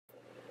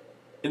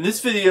In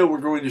this video, we're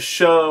going to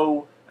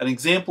show an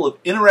example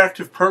of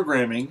interactive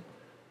programming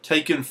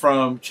taken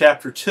from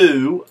Chapter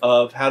 2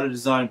 of How to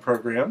Design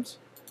Programs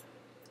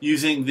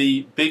using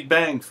the Big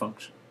Bang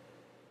function.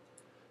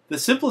 The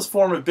simplest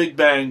form of Big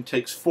Bang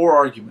takes 4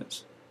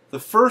 arguments. The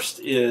first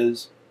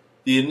is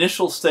the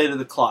initial state of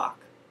the clock.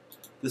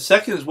 The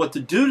second is what to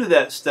do to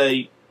that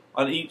state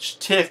on each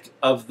tick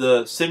of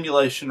the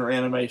simulation or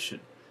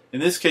animation. In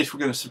this case, we're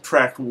going to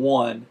subtract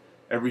 1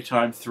 every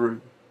time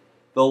through.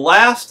 The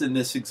last in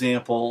this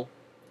example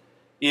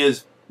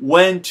is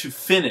when to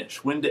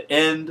finish, when to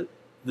end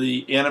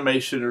the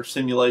animation or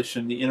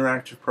simulation, the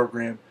interactive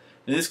program.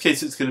 In this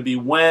case, it's going to be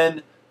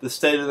when the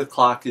state of the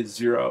clock is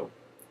 0.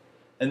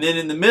 And then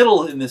in the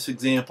middle in this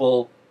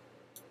example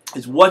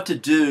is what to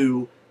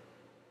do,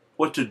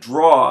 what to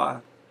draw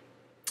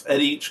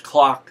at each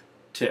clock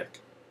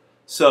tick.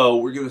 So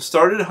we're going to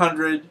start at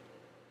 100.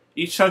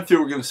 Each time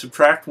through, we're going to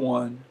subtract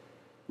 1.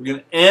 We're going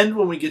to end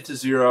when we get to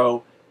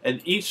 0. And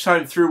each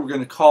time through, we're going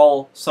to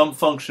call some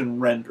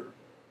function render,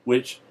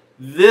 which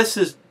this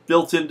is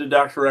built into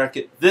Dr.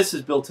 Racket. This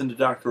is built into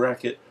Dr.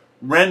 Racket.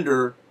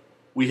 Render,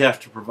 we have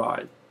to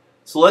provide.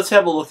 So let's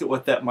have a look at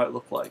what that might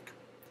look like.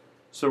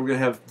 So we're going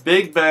to have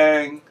Big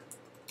Bang,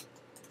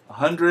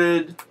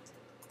 100,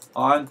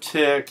 on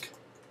tick,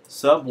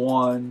 sub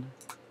 1,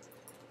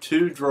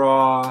 to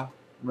draw,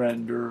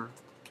 render,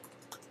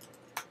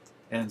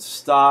 and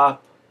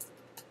stop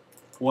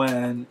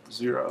when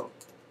 0.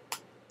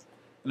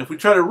 And if we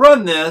try to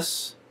run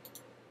this,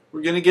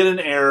 we're going to get an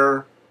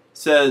error. It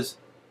says,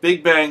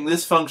 Big Bang,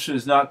 this function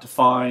is not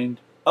defined.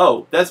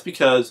 Oh, that's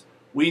because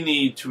we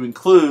need to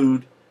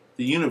include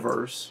the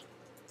universe.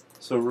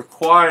 So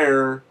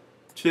require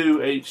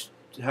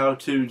how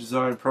to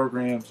design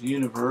programs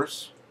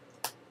universe.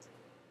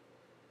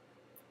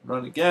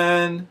 Run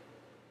again.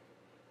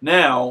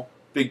 Now,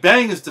 Big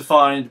Bang is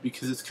defined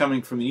because it's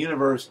coming from the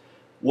universe.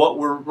 What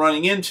we're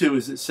running into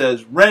is it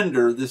says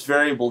render, this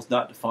variable is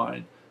not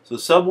defined. So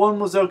sub 1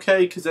 was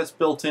okay because that's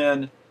built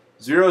in.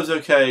 0 is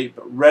okay,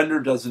 but render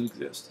doesn't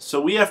exist.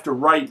 So we have to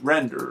write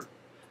render.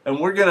 And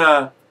we're going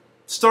to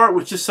start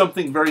with just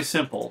something very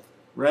simple.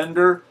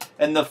 Render.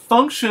 And the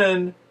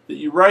function that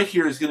you write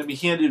here is going to be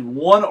handed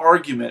one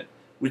argument,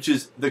 which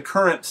is the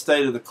current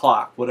state of the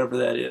clock, whatever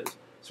that is.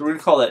 So we're going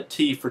to call that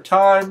t for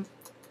time.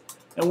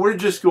 And we're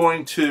just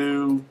going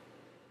to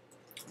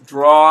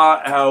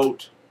draw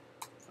out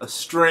a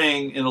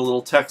string in a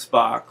little text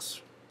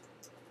box.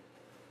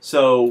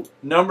 So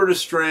number to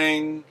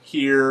string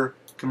here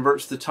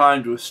converts the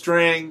time to a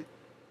string.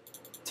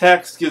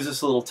 Text gives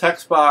us a little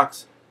text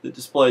box that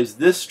displays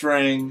this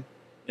string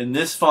in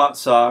this font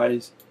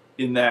size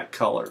in that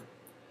color.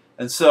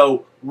 And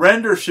so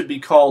render should be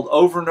called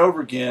over and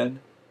over again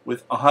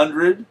with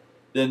 100,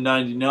 then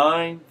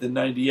 99, then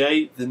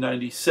 98, then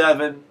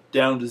 97,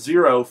 down to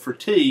 0 for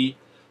t.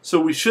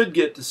 So we should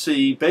get to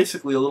see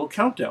basically a little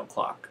countdown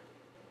clock.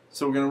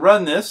 So we're going to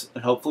run this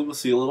and hopefully we'll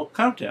see a little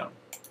countdown.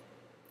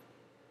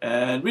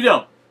 And we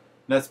don't.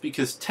 And that's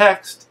because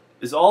text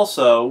is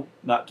also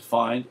not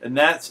defined, and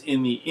that's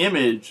in the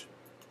image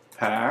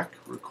pack.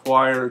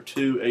 Require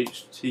to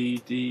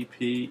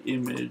HTTP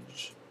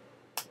image.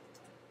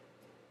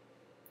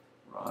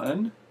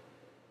 Run.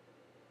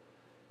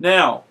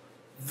 Now,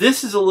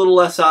 this is a little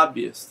less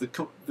obvious.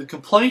 The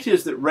complaint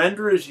is that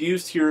render is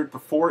used here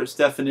before its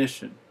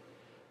definition.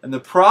 And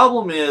the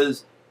problem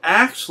is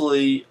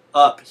actually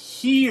up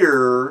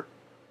here,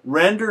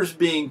 render's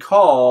being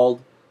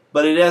called,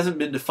 but it hasn't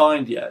been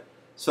defined yet.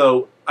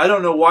 So I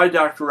don't know why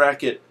Dr.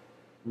 Racket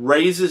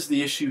raises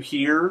the issue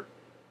here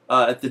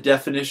at the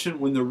definition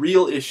when the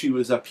real issue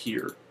is up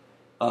here.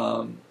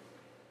 And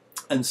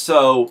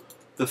so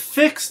the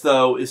fix,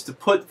 though, is to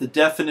put the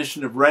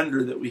definition of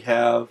render that we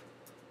have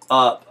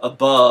up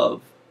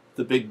above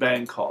the Big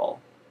Bang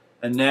call.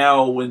 And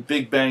now when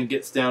Big Bang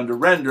gets down to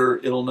render,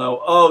 it'll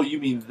know, oh, you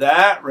mean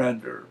that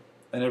render,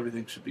 and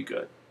everything should be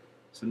good.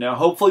 So now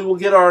hopefully we'll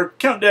get our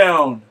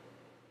countdown.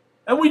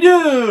 And we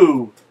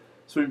do!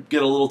 So we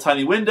get a little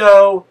tiny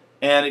window,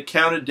 and it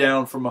counted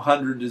down from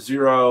 100 to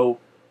 0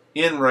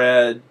 in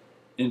red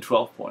in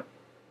 12 point.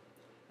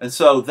 And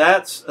so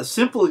that's a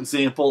simple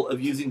example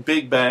of using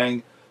Big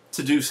Bang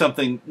to do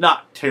something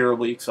not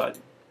terribly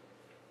exciting.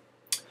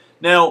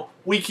 Now,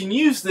 we can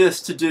use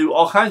this to do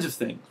all kinds of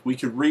things. We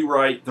could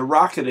rewrite the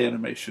rocket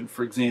animation,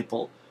 for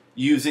example,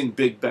 using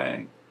Big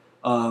Bang.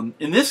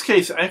 In this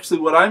case,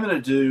 actually, what I'm going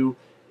to do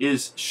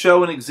is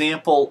show an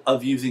example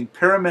of using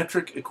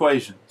parametric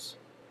equations.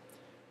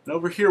 And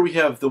over here we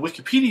have the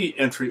Wikipedia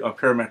entry on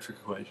parametric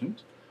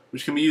equations,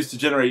 which can be used to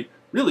generate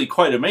really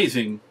quite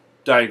amazing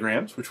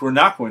diagrams, which we're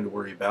not going to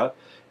worry about.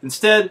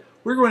 Instead,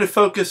 we're going to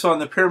focus on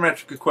the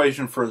parametric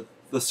equation for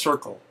the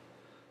circle.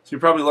 So you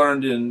probably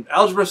learned in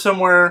algebra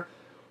somewhere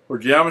or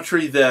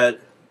geometry that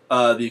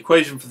the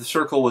equation for the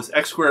circle was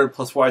x squared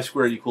plus y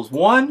squared equals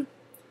 1.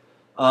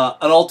 An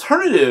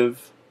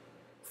alternative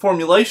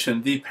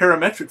formulation, the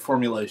parametric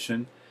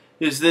formulation,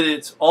 is that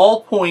it's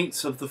all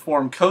points of the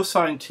form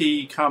cosine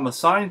t comma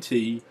sine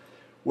t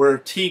where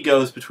t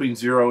goes between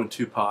 0 and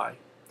 2 pi.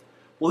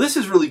 Well, this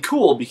is really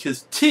cool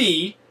because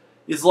t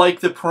is like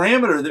the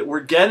parameter that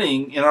we're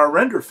getting in our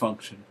render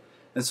function.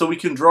 And so we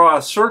can draw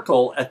a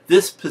circle at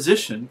this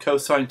position,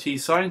 cosine t,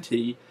 sine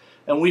t,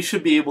 and we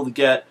should be able to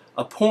get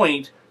a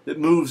point that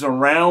moves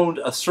around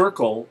a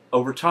circle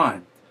over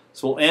time.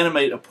 So we'll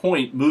animate a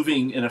point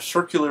moving in a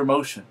circular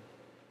motion.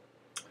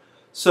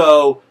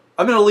 So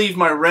I'm going to leave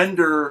my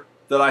render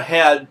that I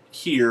had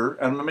here,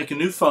 and I'm going to make a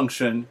new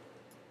function,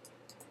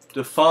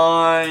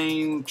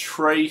 define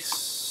trace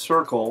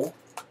circle.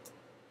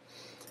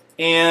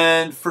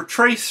 And for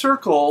trace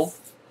circle,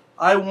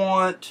 I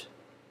want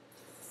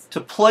to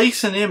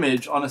place an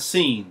image on a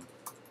scene.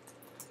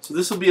 So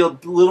this will be a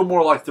little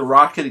more like the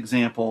Racket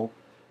example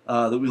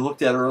that we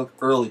looked at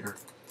earlier.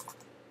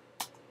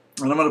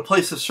 And I'm going to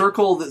place a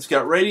circle that's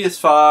got radius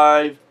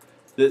 5,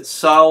 that's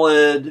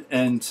solid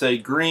and say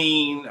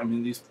green. I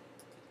mean, these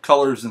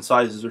colors and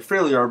sizes are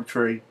fairly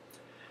arbitrary.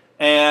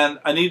 And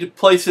I need to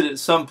place it at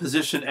some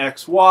position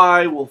x,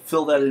 y. We'll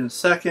fill that in a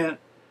second.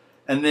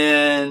 And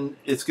then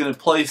it's going to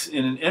place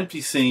in an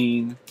empty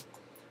scene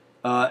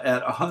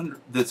at 100.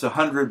 That's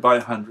 100 by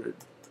 100.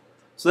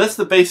 So that's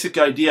the basic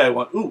idea I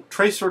want. Ooh,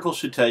 trace circle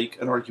should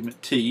take an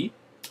argument t.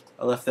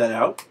 I left that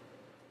out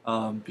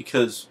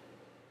because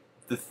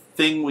the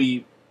thing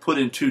we put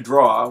in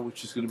toDraw,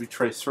 which is going to be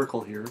trace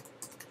circle here,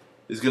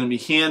 is going to be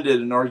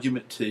handed an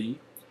argument t.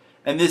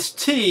 And this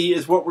t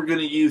is what we're going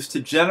to use to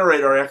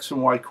generate our x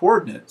and y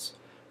coordinates.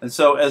 And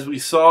so as we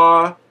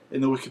saw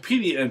in the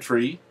Wikipedia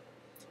entry,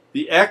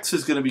 the x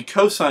is going to be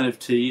cosine of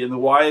t and the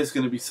y is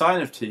going to be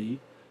sine of t.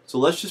 So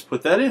let's just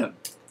put that in.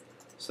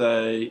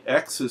 Say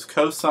x is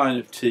cosine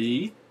of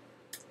t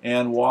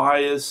and y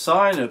is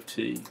sine of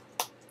t.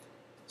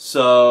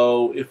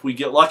 So if we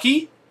get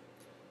lucky,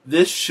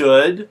 this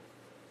should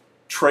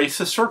trace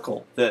a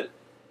circle that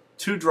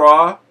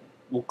toDraw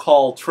will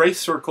call trace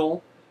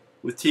circle,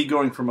 with t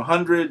going from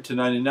 100 to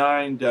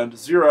 99 down to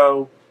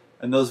 0,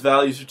 and those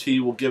values of t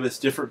will give us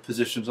different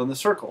positions on the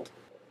circle.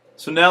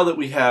 So now that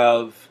we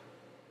have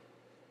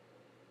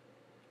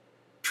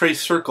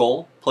trace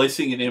circle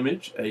placing an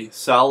image, a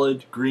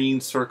solid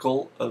green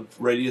circle of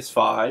radius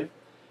 5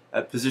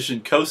 at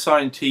position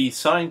cosine t,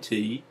 sine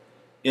t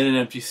in an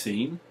empty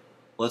scene,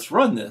 let's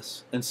run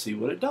this and see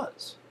what it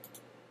does.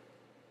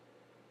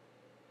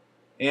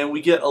 And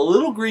we get a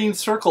little green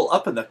circle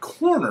up in the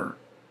corner,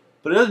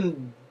 but it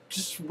doesn't,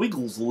 just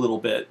wiggles a little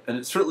bit, and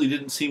it certainly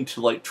didn't seem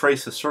to like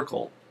trace a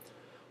circle.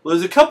 Well,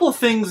 there's a couple of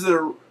things that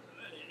are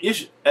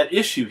at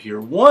issue here.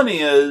 One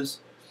is,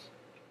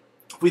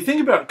 if we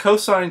think about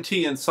cosine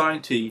t and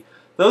sine t,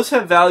 those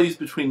have values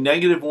between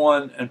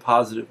 -1 and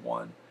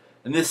 +1.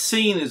 And this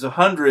scene is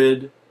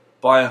 100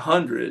 by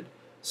 100.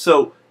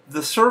 So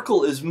the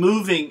circle is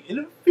moving in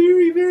a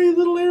very, very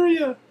little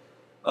area.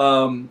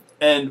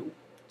 And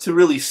to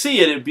really see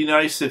it, it'd be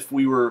nice if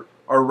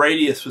our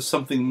radius was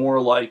something more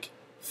like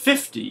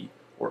 50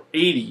 or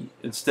 80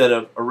 instead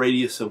of a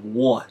radius of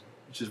 1,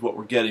 which is what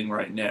we're getting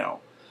right now.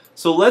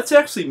 So let's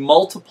actually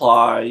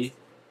multiply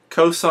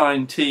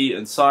cosine t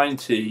and sine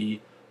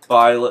t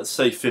by, let's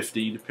say,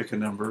 50 to pick a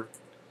number.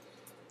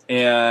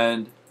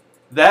 And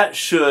that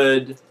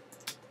should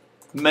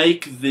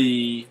make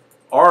the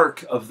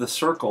arc of the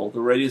circle,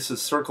 the radius of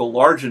the circle,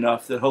 large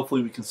enough that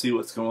hopefully we can see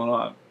what's going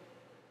on.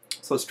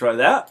 So let's try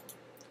that.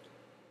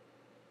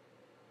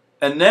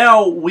 And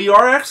now we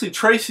are actually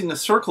tracing a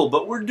circle,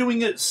 but we're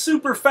doing it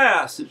super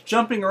fast. It's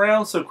jumping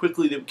around so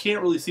quickly that we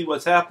can't really see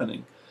what's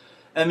happening.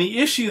 And the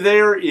issue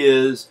there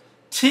is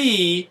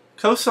t,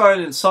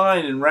 cosine and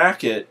sine in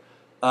Racket,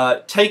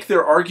 take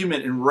their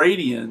argument in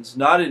radians,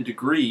 not in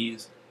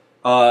degrees.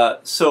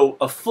 So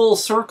a full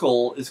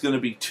circle is going to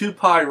be 2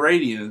 pi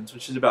radians,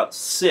 which is about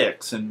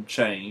 6 and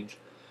change.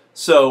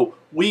 So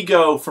we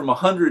go from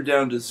 100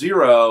 down to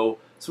 0.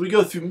 So we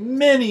go through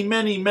many,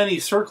 many, many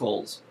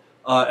circles.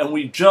 And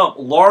we jump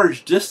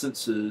large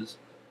distances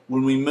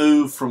when we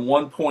move from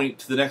one point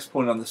to the next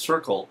point on the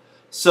circle.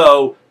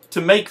 So to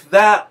make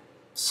that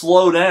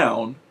slow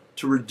down,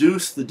 to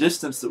reduce the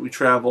distance that we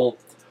travel,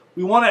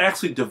 we want to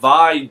actually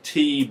divide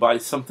t by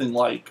something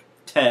like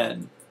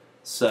 10,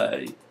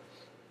 say.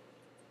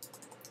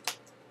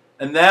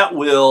 And that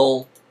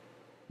will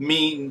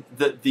mean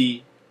that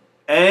the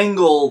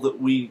angle that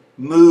we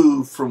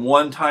move from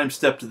one time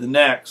step to the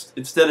next,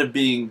 instead of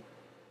being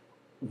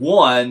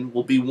 1,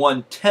 will be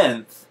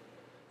 1/10,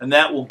 and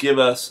that will give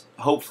us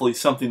hopefully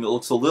something that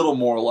looks a little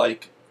more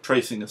like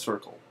tracing a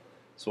circle.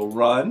 So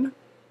run,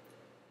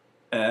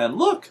 and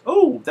look,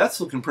 oh,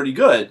 that's looking pretty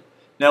good.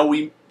 Now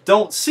we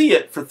don't see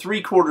it for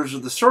 3/4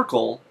 of the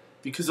circle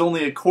because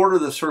only 1/4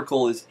 of the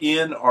circle is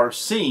in our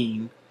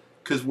scene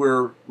because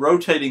we're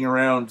rotating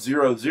around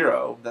 0,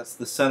 0. That's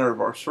the center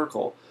of our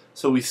circle.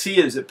 So we see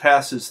it as it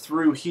passes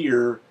through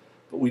here,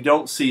 but we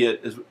don't see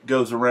it as it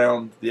goes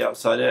around the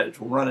outside edge.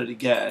 We'll run it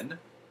again.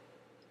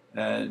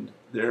 And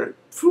there,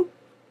 whoop,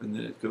 and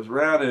then it goes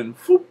around and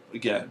whoop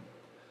again.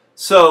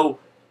 So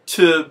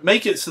to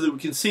make it so that we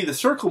can see the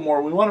circle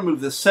more, we want to move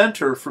the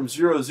center from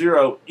 0,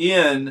 0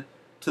 in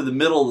to the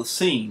middle of the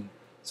scene.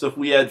 So if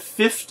we add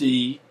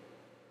 50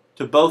 to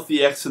to both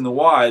the X and the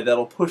Y,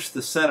 that'll push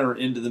the center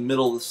into the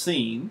middle of the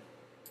scene.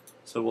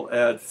 So we'll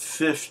add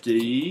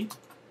 50,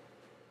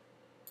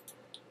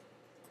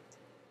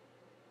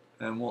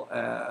 and we'll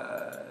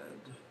add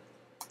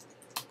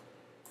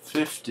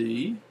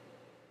 50.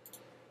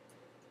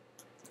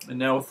 And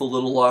now with the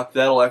little lock,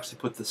 that'll actually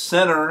put the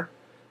center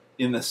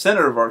in the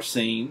center of our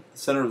scene, the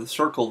center of the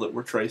circle that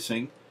we're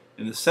tracing,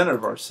 in the center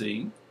of our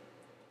scene.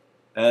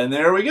 And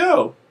there we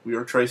go. We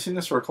are tracing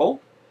a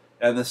circle,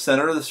 and the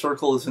center of the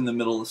circle is in the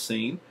middle of the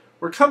scene.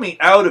 We're coming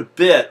out a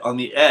bit on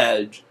the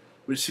edge,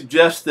 which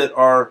suggests that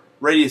our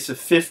radius of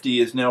 50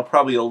 is now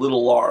probably a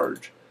little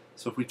large.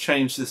 So if we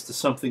change this to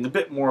something a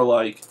bit more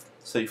like,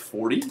 say,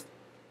 40,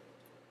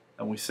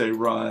 and we say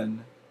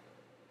run,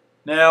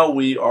 now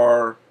we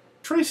are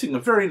tracing a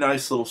very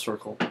nice little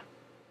circle.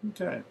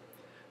 Okay.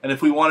 And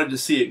if we wanted to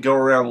see it go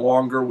around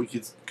longer, we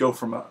could go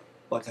from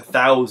like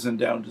 1,000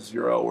 down to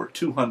 0, or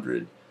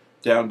 200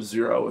 down to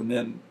 0, and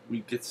then we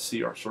get to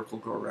see our circle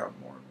go around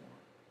more and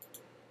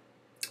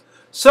more.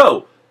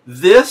 So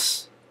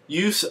this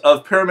use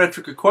of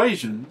parametric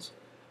equations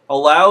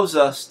allows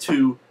us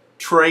to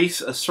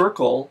trace a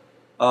circle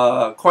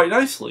quite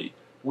nicely.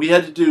 We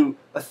had to do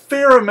a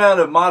fair amount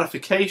of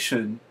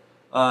modification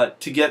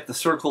to get the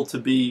circle to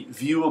be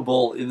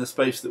viewable in the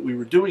space that we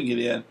were doing it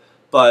in,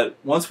 but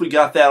once we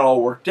got that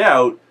all worked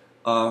out,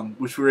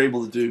 which we were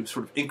able to do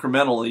sort of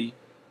incrementally,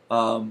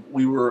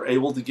 we were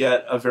able to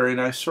get a very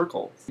nice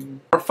circle.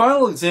 Our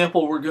final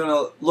example, we're going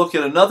to look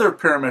at another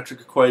parametric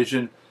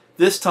equation,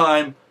 this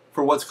time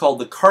for what's called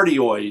the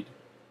cardioid.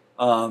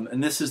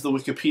 And this is the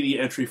Wikipedia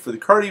entry for the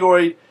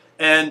cardioid.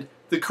 And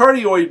the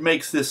cardioid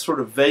makes this sort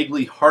of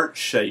vaguely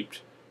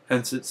heart-shaped,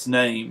 hence its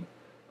name,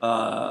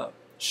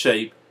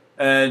 shape.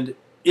 And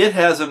it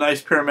has a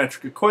nice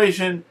parametric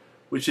equation,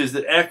 which is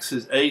that x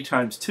is a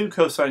times 2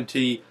 cosine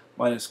t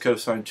minus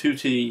cosine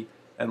 2t,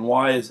 and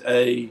y is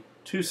a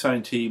 2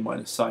 sine t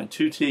minus sine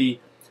 2t.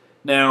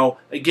 Now,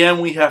 again,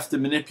 we have to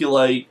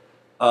manipulate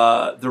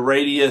the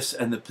radius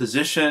and the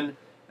position,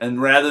 and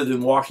rather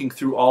than walking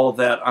through all of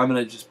that, I'm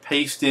going to just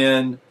paste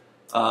in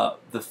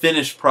the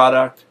finished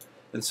product.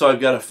 And so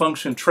I've got a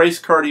function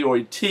trace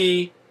cardioid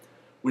t,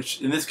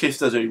 which in this case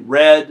does a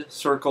red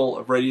circle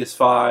of radius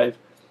 5.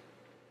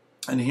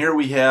 And here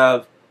we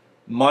have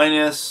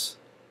minus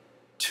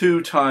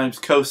 2 times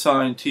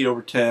cosine t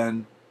over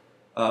 10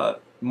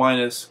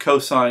 minus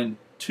cosine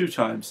 2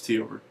 times t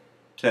over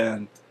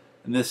 10.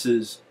 And this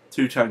is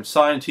 2 times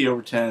sine t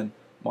over 10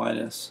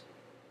 minus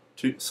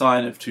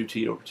sine of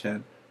 2t over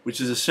 10, which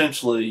is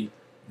essentially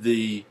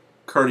the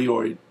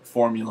cardioid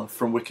formula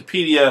from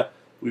Wikipedia.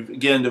 We've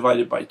again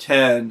divided by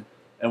 10,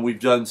 and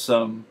we've done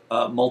some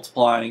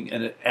multiplying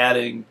and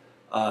adding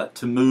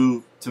to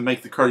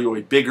make the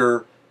cardioid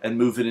bigger and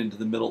move it into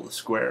the middle of the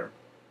square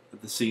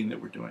of the scene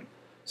that we're doing.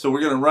 So we're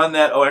going to run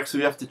that. Oh, actually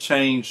we have to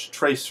change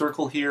trace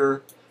circle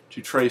here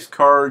to trace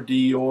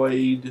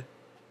cardioid.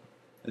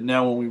 And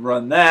now when we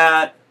run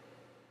that,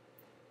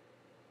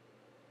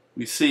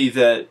 we see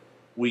that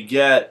we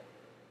get,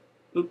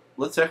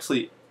 let's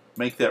actually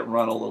make that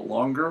run a little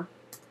longer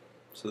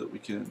so that we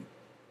can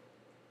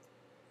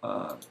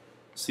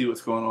see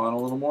what's going on a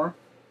little more.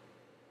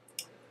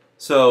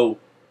 So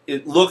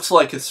it looks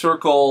like a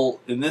circle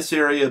in this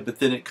area, but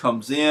then it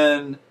comes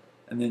in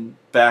and then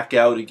back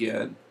out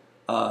again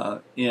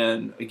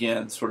in,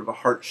 again, sort of a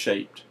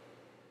heart-shaped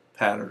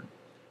pattern.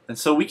 And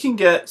so we can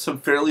get some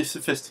fairly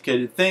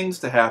sophisticated things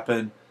to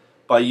happen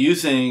by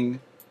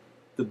using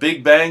the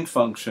Big Bang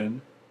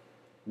function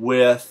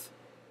with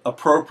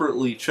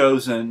appropriately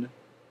chosen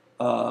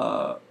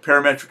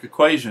parametric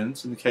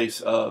equations, in the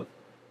case of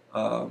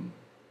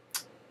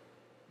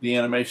the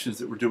animations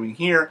that we're doing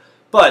here.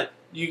 But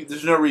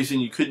there's no reason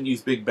you couldn't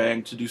use Big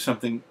Bang to do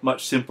something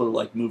much simpler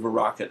like move a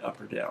rocket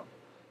up or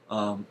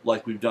down,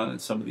 like we've done in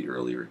some of the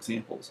earlier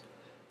examples.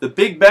 The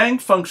Big Bang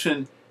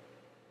function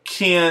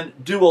can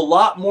do a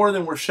lot more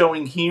than we're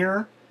showing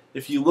here.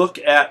 If you look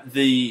at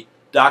the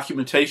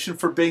documentation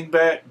for Big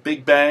Bang,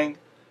 Big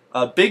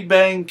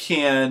Bang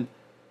can,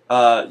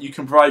 you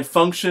can provide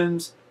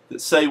functions that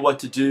say what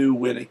to do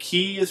when a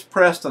key is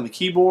pressed on the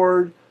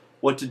keyboard,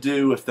 what to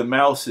do if the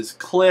mouse is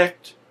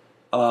clicked,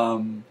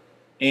 and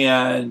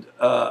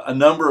a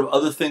number of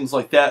other things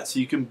like that. So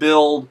you can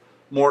build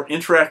more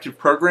interactive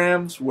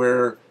programs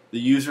where the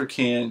user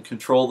can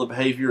control the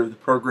behavior of the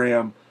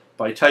program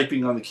by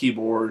typing on the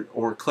keyboard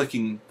or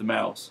clicking the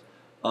mouse.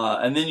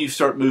 And then you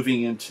start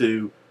moving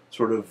into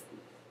sort of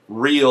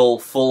real,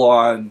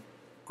 full-on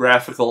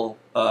graphical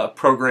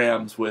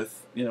programs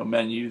with, you know,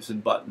 menus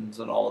and buttons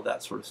and all of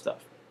that sort of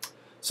stuff.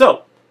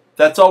 So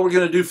that's all we're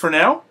going to do for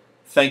now.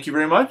 Thank you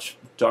very much.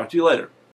 Talk to you later.